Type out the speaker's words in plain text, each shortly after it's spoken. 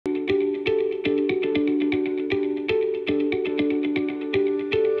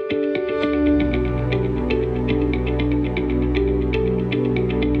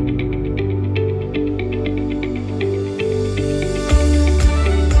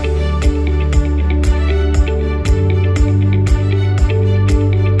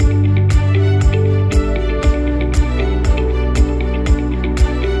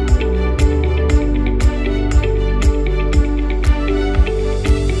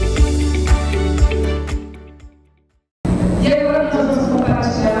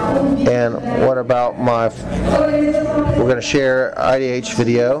about we're going to share IDH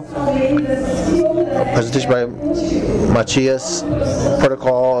video, presentation by Machias,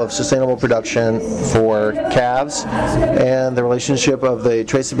 Protocol of Sustainable Production for calves, and the relationship of the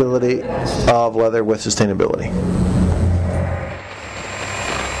traceability of leather with sustainability.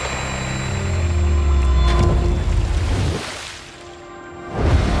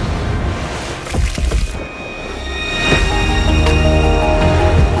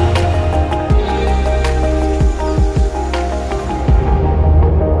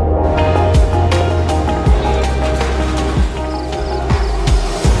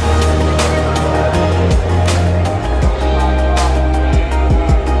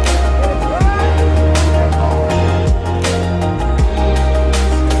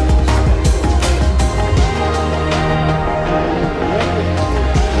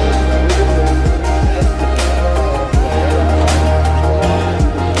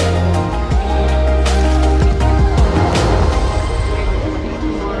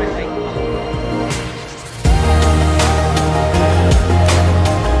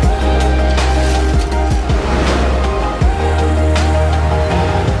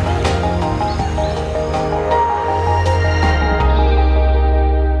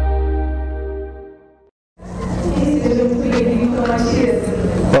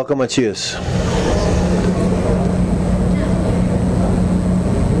 Welcome, Machias.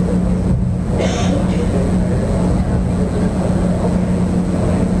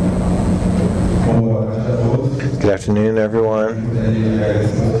 Good afternoon, everyone.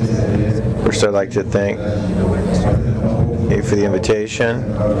 First, I'd like to thank you for the invitation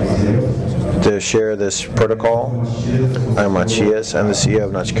to share this protocol. I'm Machias. I'm the CEO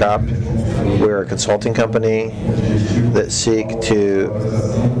of Cicb. We're a consulting company that seek to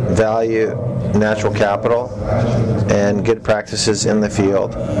value natural capital and good practices in the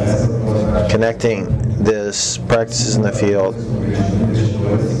field, connecting these practices in the field.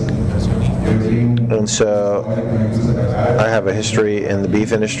 And so I have a history in the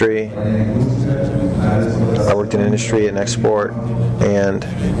beef industry. I worked in industry and export, and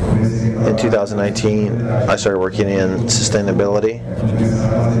in 2019 I started working in sustainability.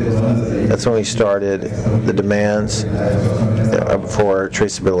 That's when we started the demands for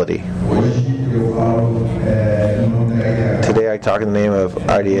traceability. Today I talk in the name of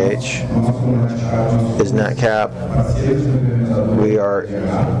IDH. Is NatCap. We are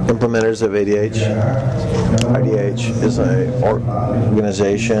implementers of IDH. IDH is an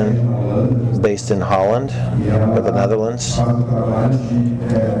organization based in Holland or the Netherlands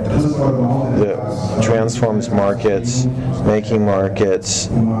that transforms markets, making markets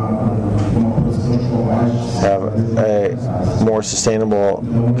have a more sustainable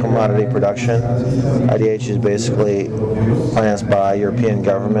commodity production. IDH is basically financed by European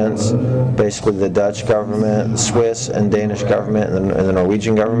governments, basically the Dutch government, the Swiss and Danish government, and the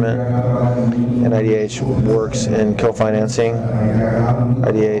Norwegian government. And IDH works in co-financing.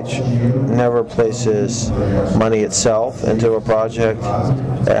 IDH never places money itself into a project.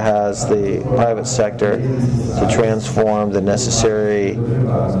 It has the private sector to transform the necessary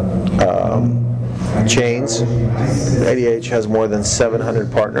chains. IDH has more than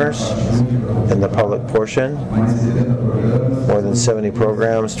 700 partners in the public portion, more than 70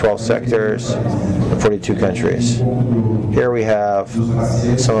 programs, 12 sectors, 42 countries. Here we have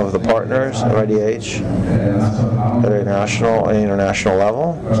some of the partners of IDH at a national and international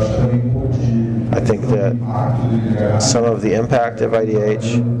level. I think that some of the impact of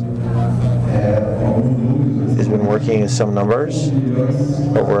IDH has been working in some numbers,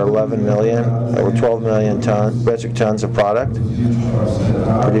 over 11 million, over 12 million metric tons of product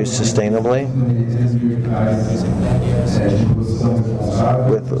produced sustainably,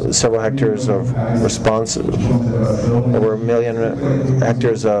 with several hectares of response, over 1 million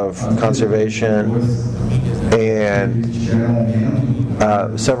hectares of conservation, and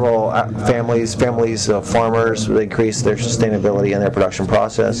several families of farmers. They increase their sustainability in their production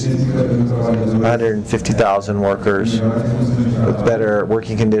process. 150,000 workers with better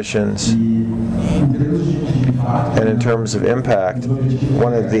working conditions. And in terms of impact,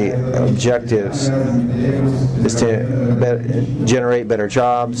 one of the objectives is to generate better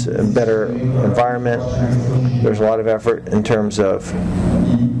jobs, a better environment. There's a lot of effort in terms of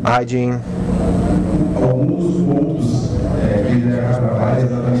hygiene.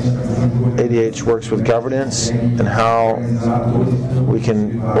 IDH works with governance and how we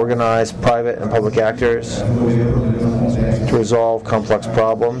can organize private and public actors to resolve complex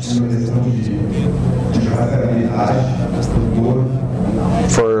problems.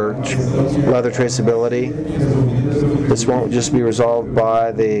 For for leather traceability. This won't just be resolved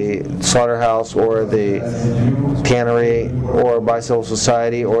by the slaughterhouse or the cannery or by civil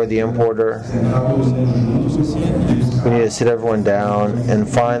society or the importer. We need to sit everyone down and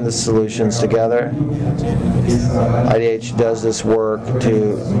find the solutions together. IDH does this work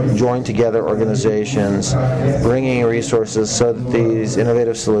to join together organizations, bringing resources so that these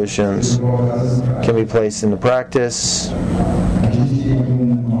innovative solutions can be placed into practice.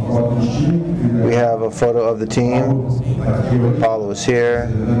 We have a photo of the team. Paulo is here,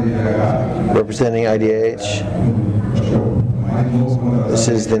 representing IDH. This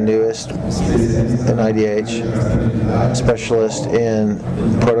is the newest in IDH, specialist in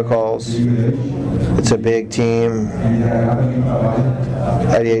protocols. It's a big team.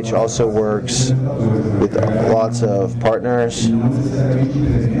 IDH also works with lots of partners. They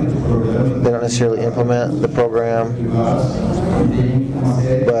don't necessarily implement the program,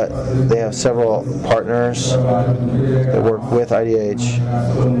 but they have several partners that work with IDH.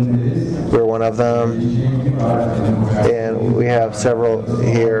 We're one of them, and we have several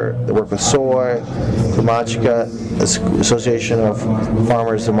here that work with soy. Kumachica, Association of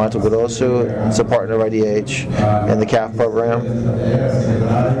Farmers of Mato Grosso, it's a partner of IDH, and the CAF program.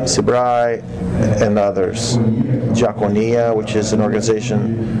 Cicb and others. Jaconia, which is an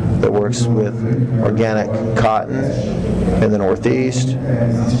organization that works with organic cotton in the Northeast.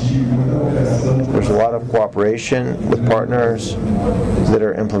 There's a lot of cooperation with partners that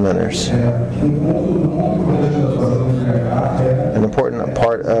are implementers. An important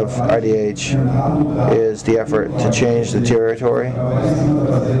part of IDH is the effort to change the territory.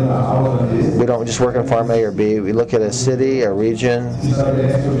 We don't just work on Farm A or B. We look at a city, a region.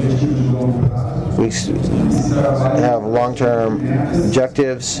 We have long-term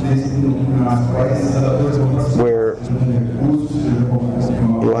objectives where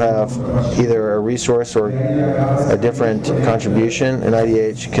you'll have either a resource or a different contribution, and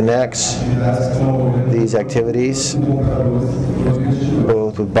IDH connects these activities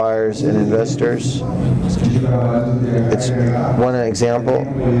both with buyers and investors. It's one example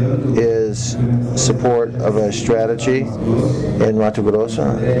is support of a strategy in Mato Grosso,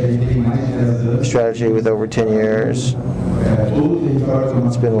 a strategy with over 10 years.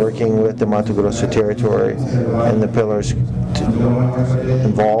 It's been working with the Mato Grosso territory and the pillars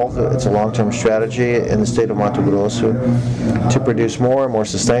involved. It's a long-term strategy in the state of Mato Grosso to produce more and more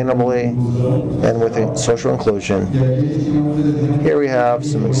sustainably and with social inclusion. Here we have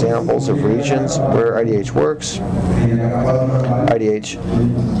some examples of regions where IDH works. IDH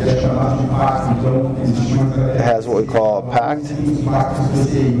has what we call a pact.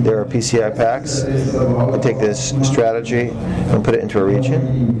 There are PCI pacts. We take this strategy and put it into a region.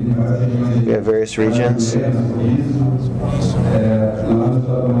 We have various regions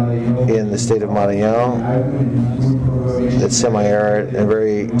in the state of Maranhão. It's semi-arid, and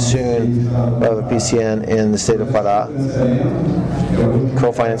very soon we'll have a PCN in the state of Pará.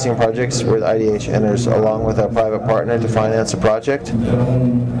 Co-financing projects where the IDH enters along with a private partner to finance a project.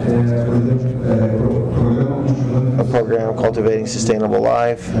 A program cultivating sustainable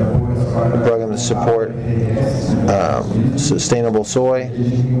life, a program to support sustainable soy,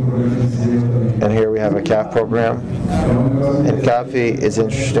 and here we have a CAF program. And CAF is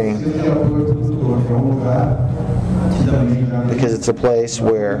interesting because it's a place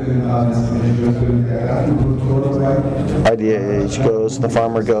where IDH goes, the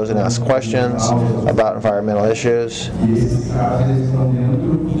farmer goes and asks questions about environmental issues.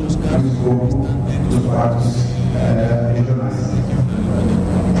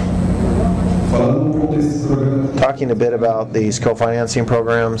 Talking a bit about these co-financing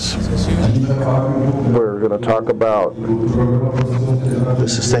programs, we're going to talk about the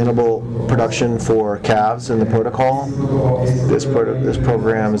sustainable production for calves in the protocol. This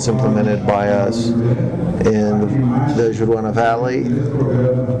program is implemented by us in the Juruana Valley.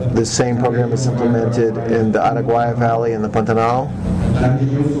 This same program is implemented in the Araguaia Valley and the Pantanal.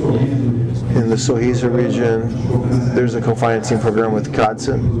 In the Sorriso region, there's a co-financing program with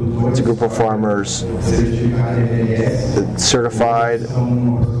Cadson. It's a group of farmers certified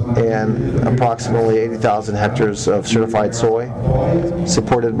and approximately 80,000 hectares of certified soy,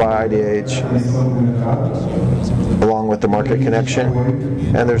 supported by IDH, along with the market connection.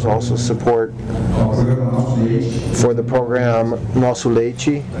 And there's also support for the program Nosso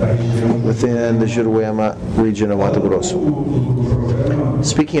Leite within the Juruema region of Mato Grosso.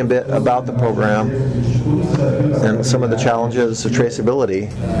 Speaking a bit about the program, and some of the challenges of traceability,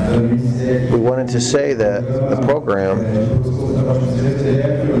 we wanted to say that the program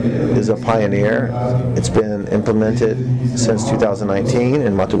is a pioneer. It's been implemented since 2019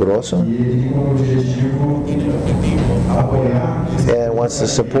 in Mato Grosso, and wants to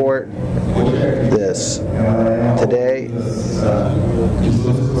support this. Today,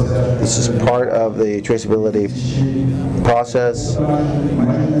 this is part of the traceability process,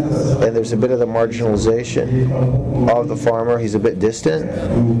 and there's a bit of the marginalization of the farmer. He's a bit distant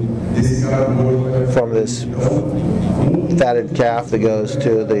from this fatted calf that goes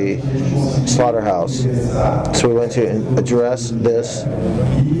to the slaughterhouse. So we want to address this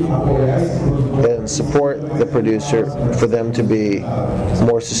and support the producer for them to be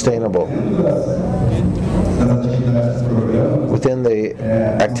more sustainable. Within the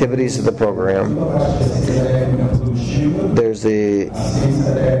activities of the program, there's the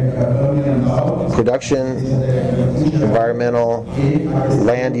production, environmental,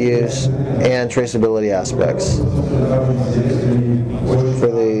 land use, and traceability aspects.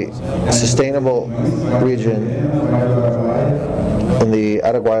 For the sustainable region in the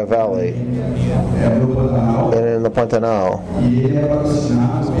Araguaia Valley and in the Pantanal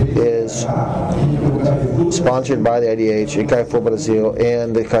is sponsored by the IDH, Icaifor Brazil,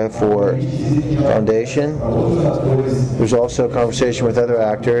 and the Icaifor Foundation. There's also a conversation with other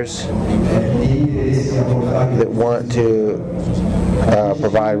actors that want to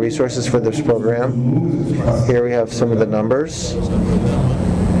provide resources for this program. Here we have some of the numbers.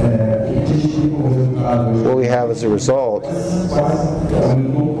 What we have as a result,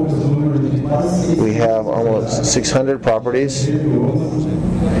 we have almost 600 properties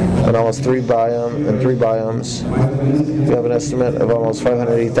and almost three biomes. We have an estimate of almost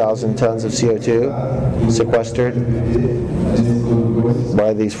 580,000 tons of CO2 sequestered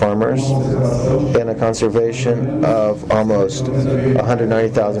by these farmers, and a conservation of almost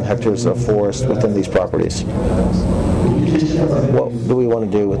 190,000 hectares of forest within these properties. What do we want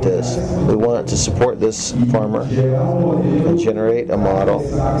to do with this? We want to support this farmer and generate a model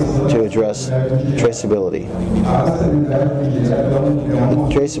to address traceability. The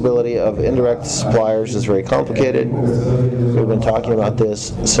traceability of indirect suppliers is very complicated. We've been talking about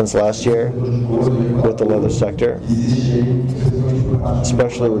this since last year with the leather sector,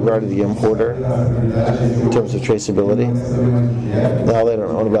 especially regarding the importer in terms of traceability. Now they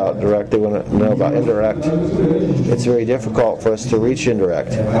don't know about direct, they want to know about indirect. It's very difficult for us to reach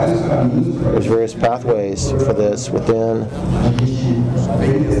indirect. There's various pathways for this within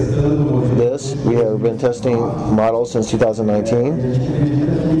this. We have been testing models since 2019,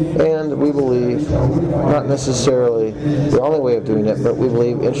 and we believe, not necessarily the only way of doing it, but we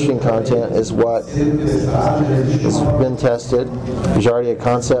believe interesting content is what has been tested. There's already a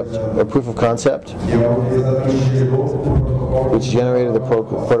proof of concept, which generated the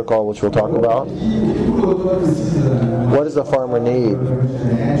protocol, which we'll talk about. What does the farmer need?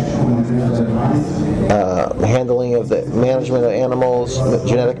 Handling of the management of animals,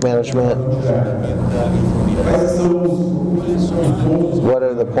 genetic management. What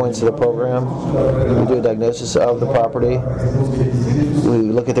are the points of the program? We do a diagnosis of the property.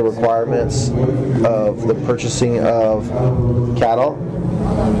 We look at the requirements of the purchasing of cattle,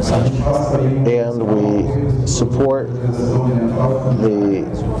 and we support the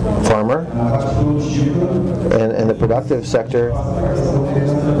farmer. And in the productive sector,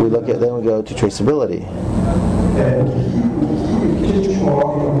 we look at, then we go to traceability.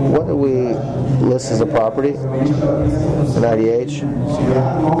 What do we list as a property? An IDH,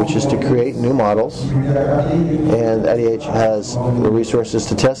 which is to create new models, and IDH has the resources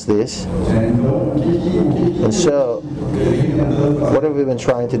to test these. And so, what have we been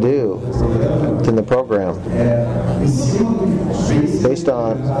trying to do in the program? Based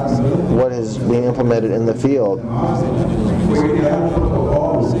on what is being implemented in the field,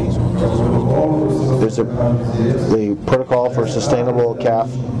 there's the protocol for sustainable calf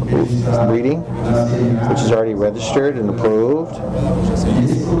breeding, which is already registered and approved.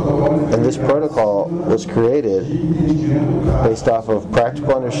 And this protocol was created based off of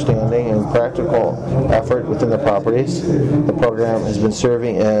practical understanding and practical effort within the properties. The program has been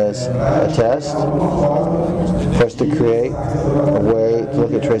serving as a test for us to create a way to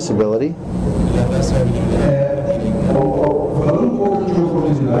look at traceability.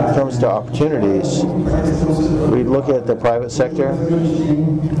 When it comes to opportunities, we look at the private sector.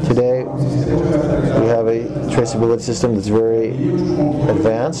 Today, we have a traceability system that's very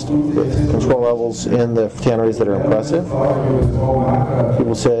advanced, with control levels in the tanneries that are impressive.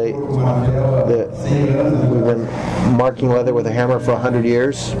 People say that we've been marking leather with a hammer for 100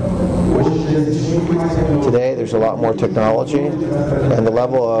 years. Today there's a lot more technology, and the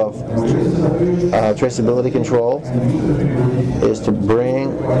level of traceability control is to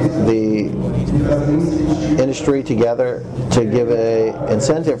bring the industry together to give a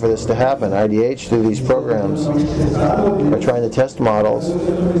incentive for this to happen. IDH, through these programs, are trying to test models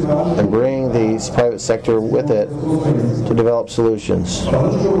and bring the private sector with it to develop solutions.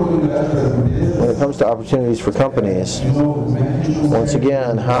 When it comes to opportunities for companies, once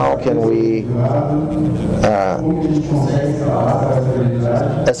again, how can we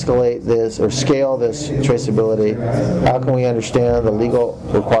escalate this or scale this traceability? How can we understand the legal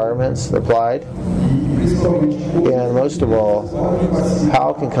requirements applied? And most of all,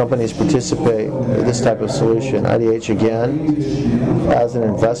 how can companies participate in this type of solution? IDH, again, as an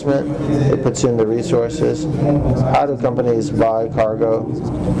investment, it puts in the resources. How do companies buy cargo?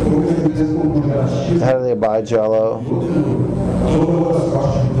 How do they buy Jello?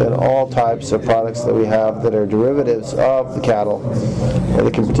 And all types of products that we have that are derivatives of the cattle, and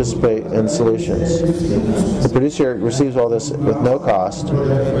they can participate in solutions. The producer receives all this with no cost.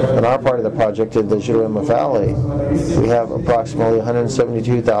 In our part of the project in the Jurema Valley, we have approximately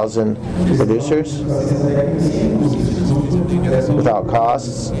 172,000 producers without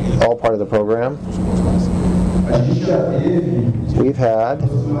costs, all part of the program. We've had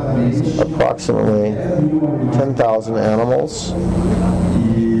approximately 10,000 animals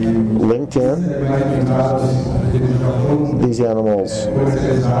linked in. These animals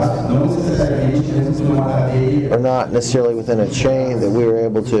are not necessarily within a chain that we were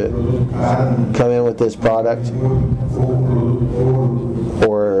able to come in with this product,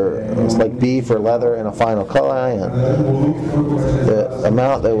 or it's like beef or leather in a final client. The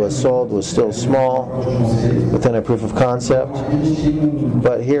amount that was sold was still small within a proof of concept,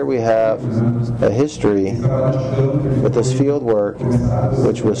 but here we have a history with this field work,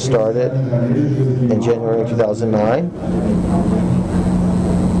 which was started in January 2009.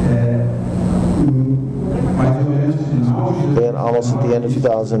 Then almost at the end of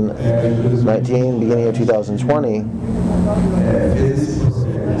 2019, beginning of 2020,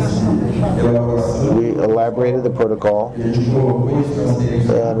 we elaborated the protocol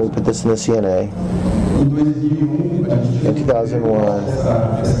and we put this in the CNA. In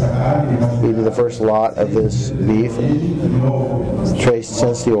 2001, we did the first lot of this beef, traced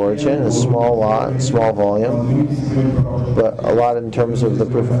since the origin, a small lot, small volume, but a lot in terms of the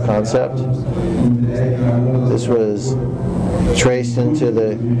proof of concept. This was traced into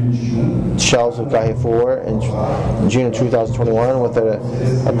the shelves of Carrefour in June of 2021 with an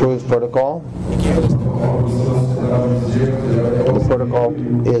approved protocol. The protocol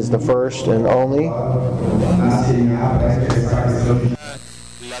is the first and only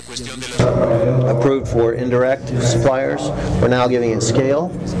approved for indirect suppliers. We're now giving it scale.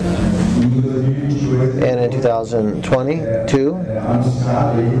 And in 2022,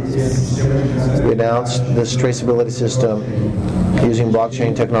 we announced this traceability system using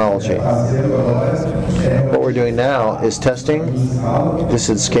blockchain technology. What we're doing now is testing this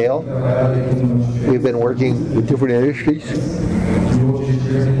at scale. We've been working with different industries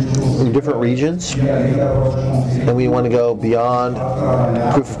in different regions, and we want to go beyond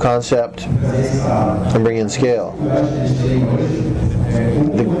proof of concept and bring in scale.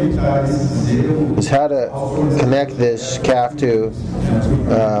 Is how to connect this calf to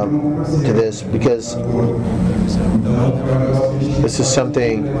this, because this is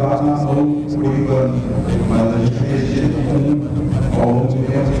something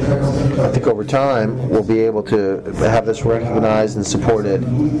I think over time we'll be able to have this recognized and supported.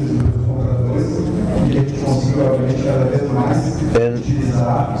 And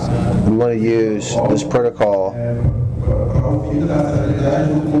we want to use this protocol.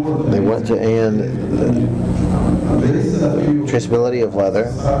 They want to end traceability of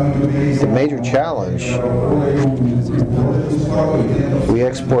leather. The major challenge, we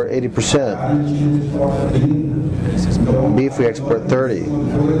export 80%. Beef we export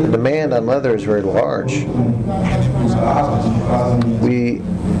 30%. The demand on leather is very large. We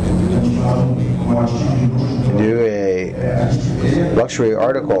do a luxury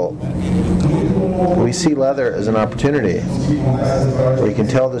article. We see leather as an opportunity where you can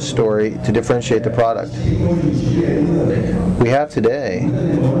tell this story to differentiate the product. We have today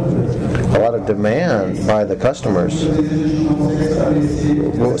a lot of demand by the customers.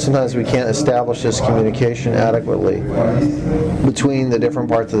 Sometimes we can't establish this communication adequately between the different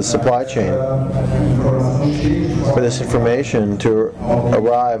parts of the supply chain for this information to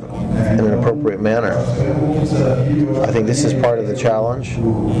arrive in an appropriate manner. I I think this is part of the challenge.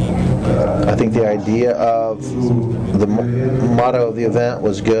 I think the idea of the motto of the event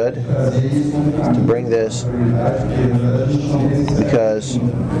was good, to bring this, because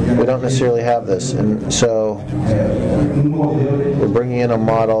we don't necessarily have this, and so we're bringing in a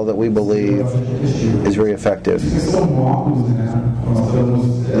model that we believe is very effective. These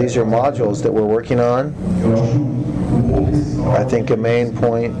are modules that we're working on. I think a main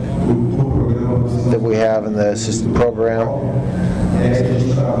point that we have in the Sustenta program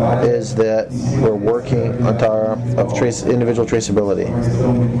is that we're working on top of individual traceability.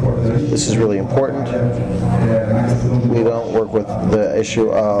 This is really important. We don't work with the issue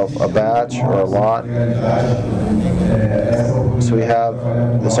of a batch or a lot. So we have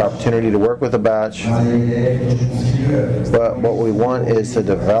this opportunity to work with a batch, but what we want is to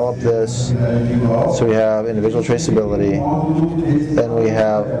develop this so we have individual traceability, then we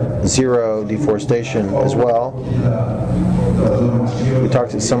have zero deforestation as well. We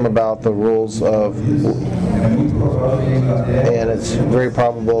talked to some about the rules of, and it's very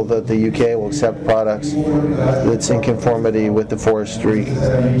probable that the UK will accept products that's in conformity with the forestry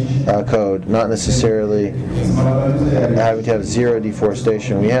code, not necessarily having to have zero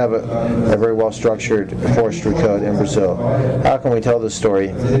deforestation. We have a very well-structured forestry code in Brazil. How can we tell this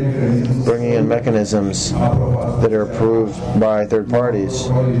story? Bringing in mechanisms that are approved by third parties,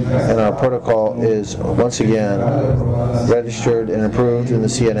 and our protocol is once again registered and approved in the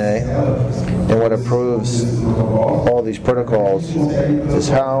CNA. And what approves all these protocols is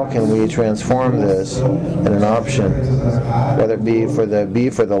how can we transform this in an option, whether it be for the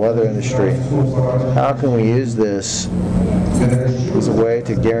beef or the leather industry. How can we use this as a way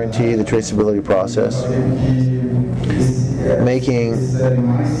to guarantee the traceability process, making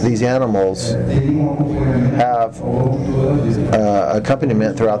these animals have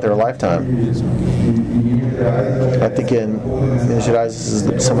accompaniment throughout their lifetime. I think in Initiatize, this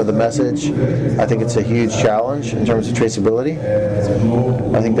is some of the message. I think it's a huge challenge in terms of traceability.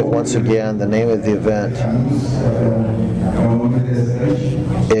 I think that once again, the name of the event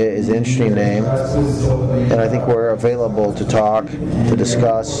is an interesting name, and I think we're available to talk, to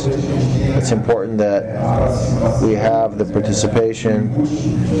discuss. It's important that we have the participation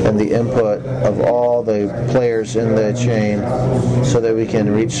and the input of all the players in the chain so that we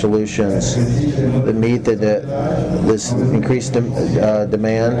can reach solutions that meet this increased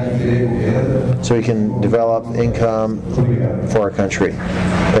demand, so we can develop income for our country.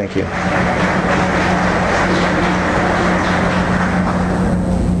 Thank you.